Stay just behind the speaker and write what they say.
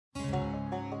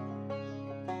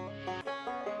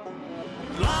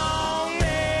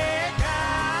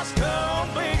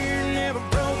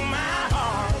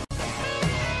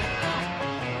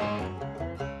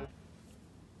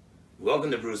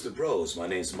Welcome to Brews with Bros. My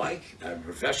name's Mike. I'm a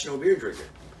professional beer drinker.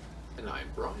 And I'm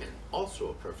Brian,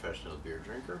 also a professional beer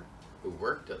drinker who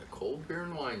worked at a cold beer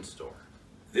and wine store.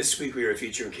 This week we are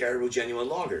featuring Cariboo Genuine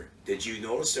Lager. Did you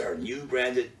notice our new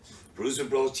branded Brews with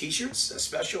Bros t-shirts? A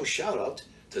special shout out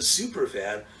to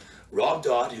superfan Rob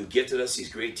Dodd, who gifted us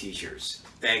these great t-shirts.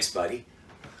 Thanks, buddy.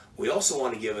 We also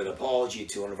want to give an apology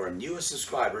to one of our newest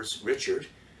subscribers, Richard.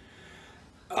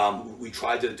 We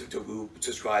tried who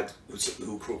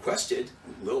requested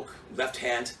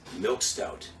left-hand milk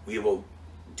stout. We will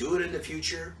do it in the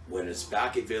future when it's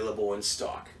back available in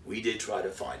stock. We did try to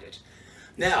find it.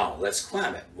 Now, let's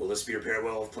clam it. Will this be your pair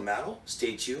well of clamato?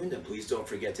 Stay tuned, and please don't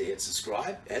forget to hit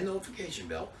subscribe and notification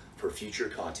bell for future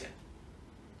content.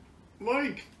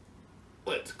 Mike,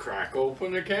 let's crack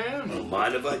open a can. Don't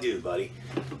mind if I do, buddy.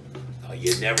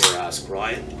 You never ask,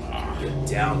 Brian. Get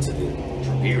down to the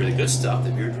beer, the good stuff,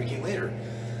 the beer drinking later.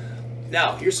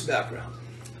 Now, here's some background.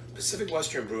 Pacific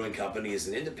Western Brewing Company is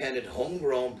an independent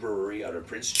homegrown brewery out of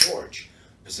Prince George.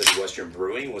 Pacific Western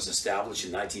Brewing was established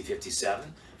in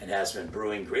 1957 and has been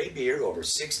brewing great beer over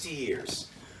 60 years.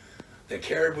 The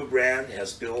Cariboo brand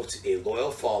has built a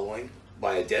loyal following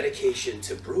by a dedication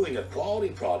to brewing a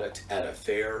quality product at a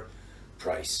fair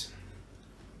price.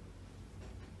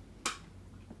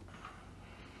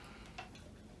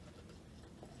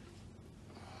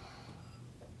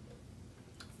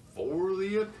 For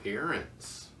the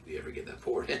appearance. You ever get that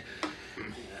poured in?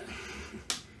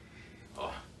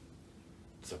 Oh,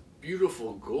 it's a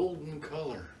beautiful golden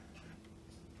color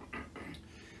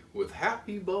with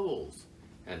happy bubbles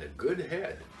and a good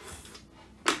head.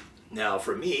 Now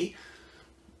for me,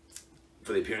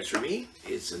 for the appearance for me,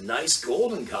 it's a nice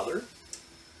golden color.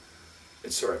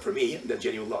 For me, the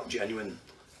genuine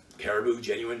Cariboo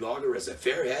Genuine Lager has a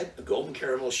fair head, a golden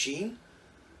caramel sheen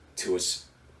to its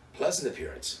pleasant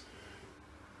appearance.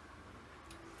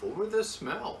 For the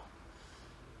smell,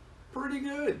 pretty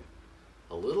good.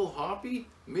 A little hoppy,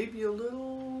 maybe a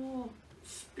little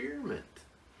spearmint.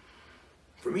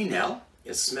 For me now,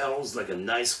 it smells like a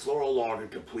nice floral lager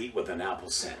complete with an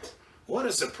apple scent. What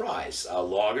a surprise, a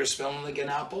lager smelling like an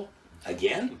apple?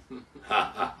 Again?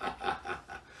 Not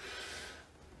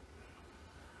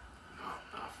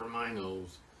for my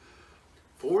nose.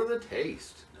 For the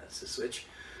taste. That's the switch.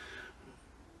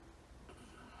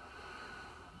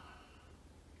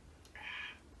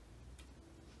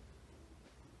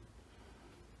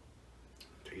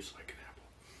 Tastes like an apple.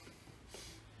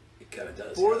 It kind of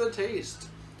does. For the taste,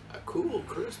 a cool,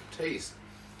 crisp taste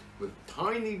with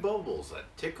tiny bubbles that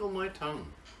tickle my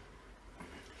tongue.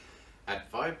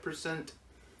 At 5%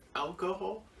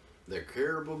 alcohol, the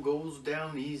Caribou goes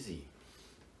down easy,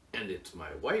 and it's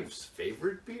my wife's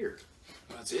favorite beer.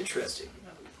 That's interesting.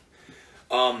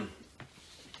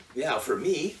 Yeah, for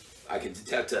me, I can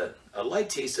detect a light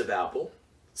taste of apple,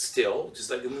 still,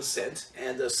 just like in the scent,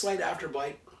 and a slight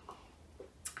afterbite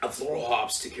of floral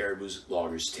hops to Caribou's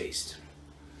lager's taste.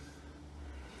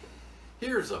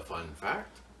 Here's a fun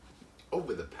fact.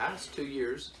 Over the past 2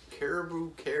 years,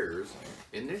 Caribou Cares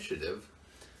initiative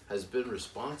has been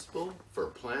responsible for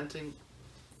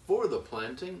the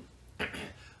planting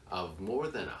of more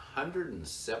than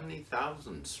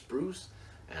 170,000 spruce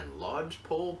and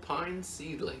lodgepole pine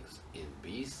seedlings in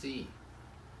BC.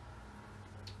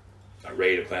 Not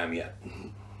ready to clam yet.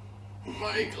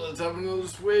 Mike, let's have another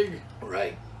swig. All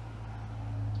right.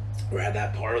 We're at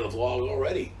that part of the vlog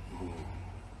already.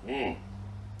 And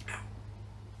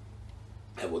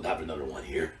we'll have another one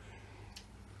here.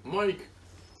 Mike,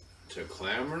 to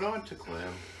clam or not to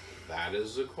clam? That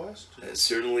is the question. It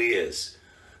certainly is.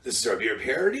 This is our beer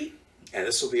parody, and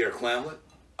this will be our clamlet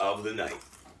of the night.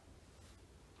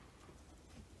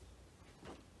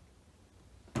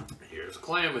 Here's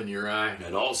clam in your eye.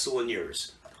 And also in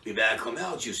yours. We've added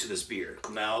clamato juice to this beer.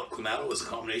 Clamato is a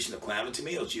combination of clam and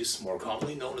tomato juice, more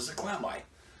commonly known as a clamite.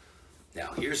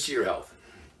 Now, here's to your health.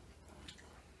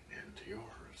 And to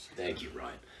yours. Thank you,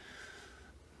 Ryan.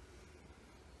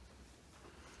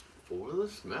 For the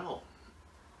smell.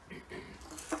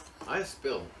 I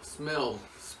smell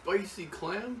spicy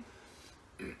clam.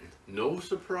 No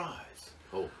surprise.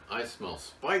 Oh, I smell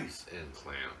spice and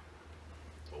clam.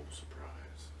 No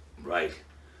surprise. Right.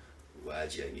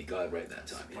 Glad you got it right that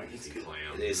time. Spicy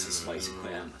clam. It is a spicy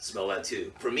clam. Smell that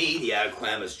too. For me, the added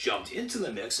clam has jumped into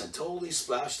the mix and totally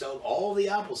splashed out all the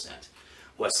apple scent.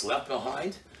 What's left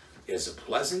behind is a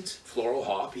pleasant floral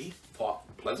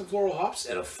hops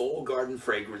and a full garden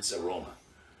fragrance aroma.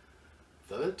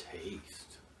 The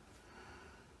taste.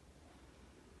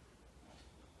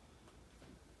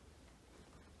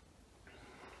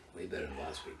 Way better than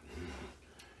last week.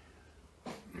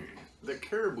 The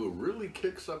Caribou really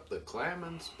kicks up the clam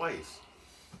and spice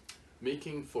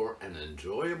making for an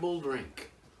enjoyable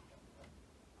drink.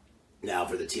 Now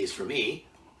for the taste for me,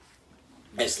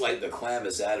 it's like the Clam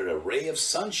has added a ray of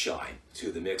sunshine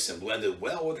to the mix and blended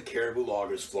well with the Cariboo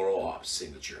Lager's floral hop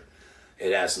signature.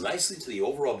 It adds nicely to the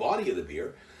overall body of the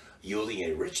beer, yielding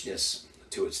a richness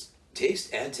to its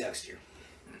taste and texture.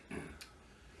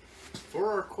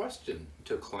 For our question,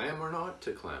 to clam or not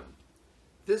to clam?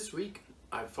 This week,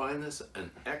 I find this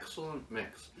an excellent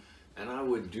mix, and I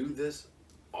would do this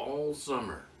all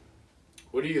summer.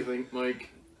 What do you think, Mike?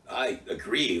 I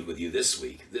agree with you this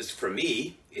week. This, for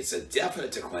me, it's a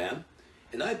definite to clam,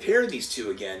 and I pair these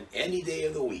two again any day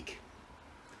of the week.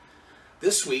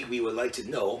 This week, we would like to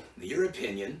know your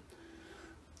opinion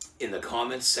in the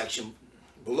comments section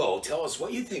below. Tell us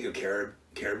what you think of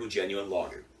Cariboo Genuine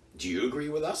Lager. Do you agree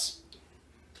with us?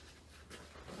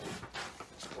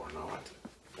 Or not?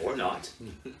 Or not.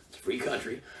 It's a free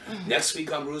country. Next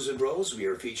week on Brews with Bros, we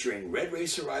are featuring Red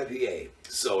Racer IPA.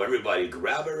 So everybody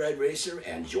grab a Red Racer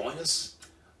and join us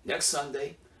next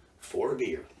Sunday for a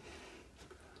beer.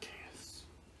 Yes.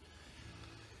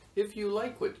 If you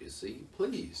like what you see,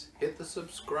 please hit the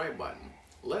subscribe button.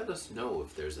 Let us know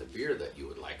if there's a beer that you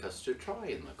would like us to try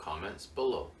in the comments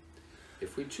below.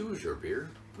 If we choose your beer,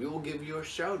 we will give you a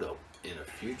shout out in a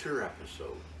future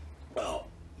episode. Well,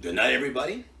 good night,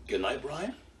 everybody. Good night,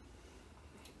 Brian.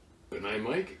 Good night,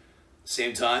 Mike.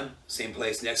 Same time, same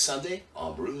place next Sunday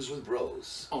on Brews with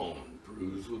Bros. On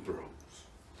Brews with Bros.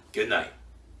 Good night.